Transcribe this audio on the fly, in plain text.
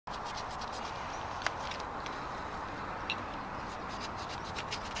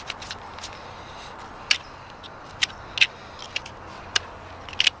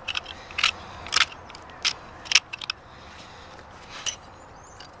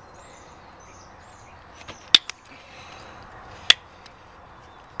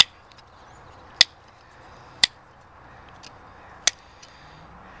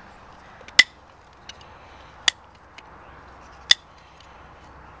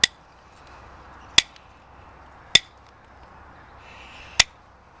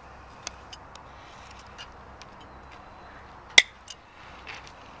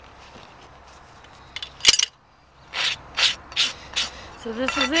So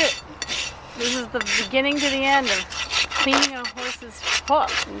this is it. This is the beginning to the end of cleaning a horse's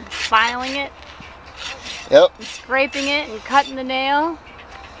hoof and filing it. Yep. And scraping it and cutting the nail.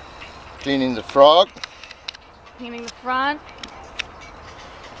 Cleaning the frog. Cleaning the front.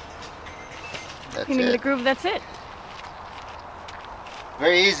 That's Cleaning it. the groove. That's it.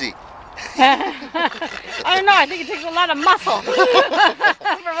 Very easy. I don't know. I think it takes a lot of muscle, from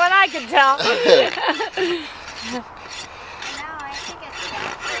what I can tell. No, I think it's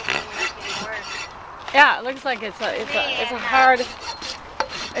making work. Yeah, it looks like it's a hard.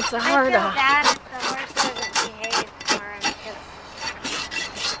 It's a hard. I feel bad if the horse doesn't behave for him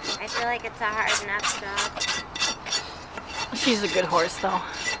because I feel like it's a hard enough job. She's a good horse, though.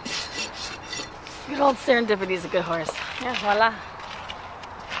 Good old Serendipity's a good horse. Yeah, voila.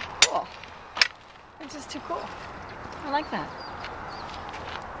 Cool. It's just too cool. I like that.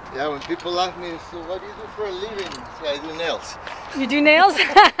 Yeah, when people ask me, so what do you do for a living? I say, I do nails. You do nails?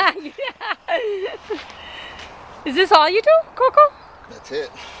 Yeah. Is this all you do, Coco? That's it.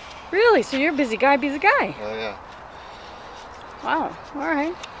 Really? So you're a busy guy, busy guy. Oh yeah. Wow. All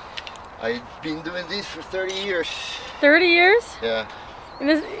right. I've been doing this for 30 years. 30 years? Yeah.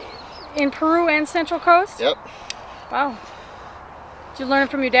 In Peru and Central Coast? Yep. Wow. Did you learn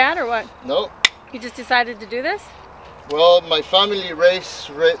it from your dad or what? Nope. You just decided to do this? Well, my family raised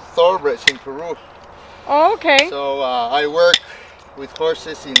thoroughbreds in Peru. Oh, okay. So I work with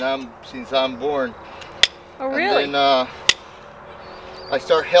horses since I'm born. Oh, really? And then I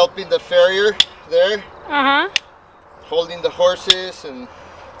start helping the farrier there, holding the horses, and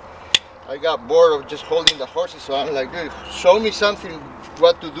I got bored of just holding the horses. So I'm like, dude, show me something,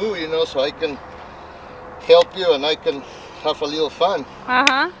 what to do, you know, so I can help you and I can have a little fun.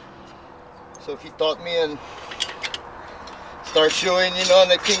 So he taught me and start shoeing, you know.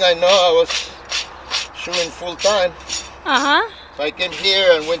 Next thing I know, I was shoeing full time. So I came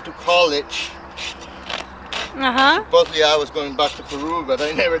here and went to college. Supposedly I was going back to Peru, but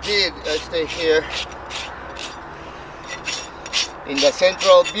I never did. I stayed here in the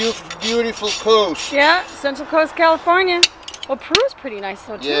central, beautiful coast. Yeah, Central Coast, California. Well, Peru's pretty nice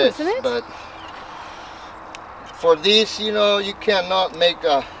though too, Yes, isn't it? But for this, you know, you cannot make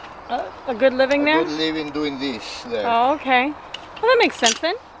a good living there? good living doing this there. Oh, okay. Well, that makes sense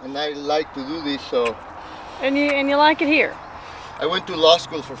then. And I like to do this, so. And you like it here? I went to law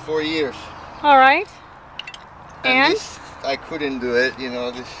school for 4 years. All right. And This, I couldn't do it, you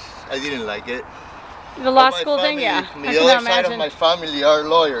know. I didn't like it. the law But my school thing, family, yeah. The I other can side of imagine. my family are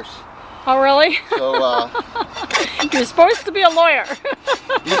lawyers. Oh, really? So You're supposed to be a lawyer.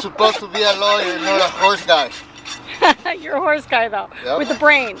 you're supposed to be a lawyer, not a horse guy. You're a horse guy though, Yep. with a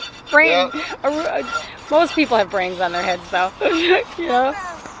brain. Brain. Yep. Most people have brains on their heads though. You know? Tell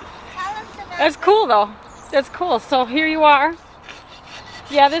us about That's cool though. That's cool. So here you are.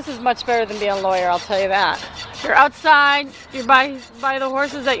 Yeah, this is much better than being a lawyer, I'll tell you that. You're outside, you're by the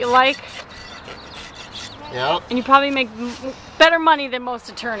horses that you like, Yeah. and you probably make better money than most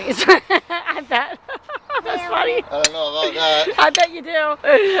attorneys. I bet. That's funny. I don't know about that. I bet you do.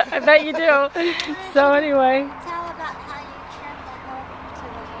 I bet you do. So anyway. Tell about how you trim the hoof to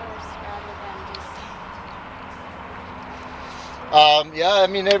the horse rather than just. Yeah, I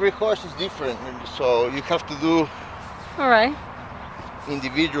mean, every horse is different, and so you have to do All right.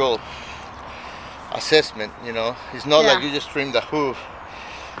 individual assessment, you know. It's not Yeah. like you just trim the hoof.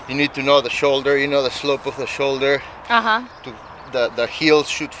 You need to know the shoulder, you know, the slope of the shoulder. The heels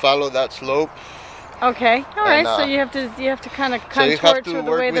should follow that slope. Okay. All right. And, So you have to kind of So you contour have to to the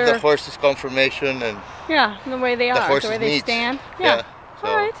work way with they're the horse's conformation and the way they the are, horse's the way they needs. stand. Yeah. So,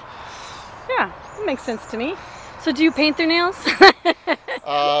 All right. Yeah, that makes sense to me. So do you paint their nails?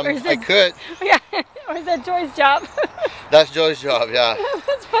 Or is I it- could. Yeah. Or is that Joy's job? That's Joy's job, yeah.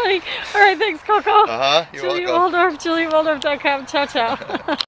 That's funny. All right. Thanks, Coco. You're Julie welcome. Waldorf, JulieWaldorf.com. Ciao, ciao.